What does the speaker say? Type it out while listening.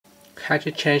how to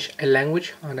change a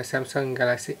language on the Samsung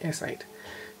Galaxy S8.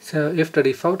 So if the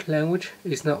default language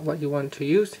is not what you want to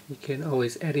use, you can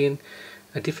always add in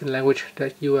a different language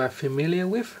that you are familiar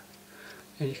with.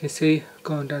 And you can see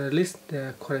going down the list, there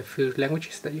are quite a few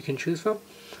languages that you can choose from.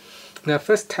 Now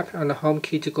first tap on the home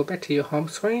key to go back to your home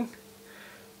screen.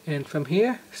 And from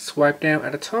here, swipe down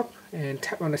at the top and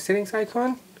tap on the settings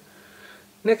icon.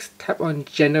 Next, tap on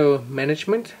General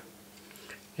Management.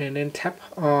 And then tap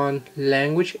on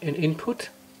Language and Input.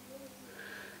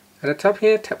 At the top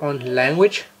here, tap on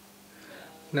Language.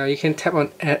 Now you can tap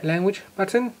on Add Language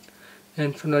button.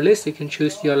 And from the list, you can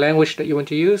choose your language that you want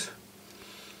to use.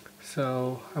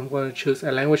 So I'm going to choose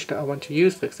a language that I want to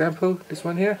use, for example, this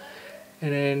one here.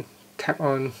 And then tap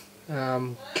on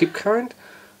Keep Current.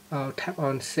 I'll tap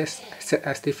on Set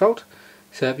as Default.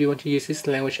 So if you want to use this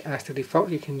language as the default,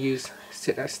 you can use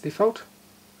Set as Default.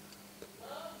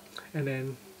 And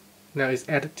then now it's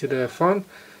added to the font.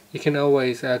 You can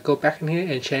always go back in here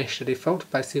and change the default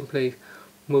by simply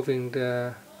moving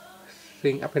the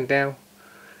thing up and down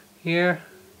here.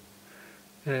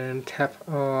 And tap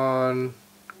on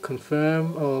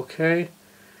Confirm, OK,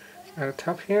 at the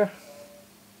top here.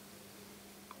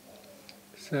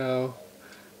 So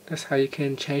that's how you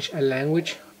can change a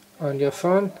language on your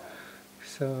phone.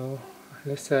 So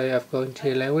let's say I've gone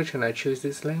to a language and I choose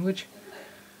this language,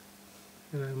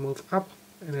 and I move up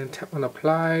and then tap on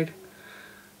Applied.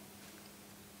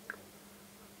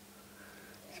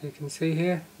 So you can see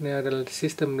here now the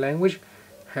system language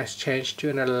has changed to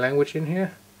another language in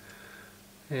here.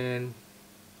 And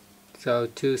so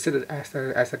to set it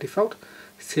as a default,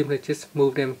 simply just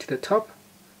move them to the top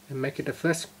and make it the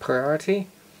first priority,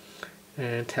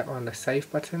 and tap on the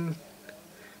Save button,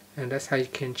 and that's how you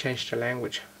can change the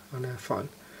language on the phone.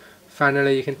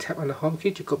 Finally, you can tap on the home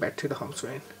key to go back to the home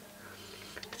screen.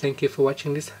 Thank you for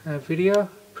watching this video.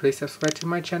 Please subscribe to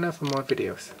my channel for more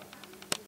videos.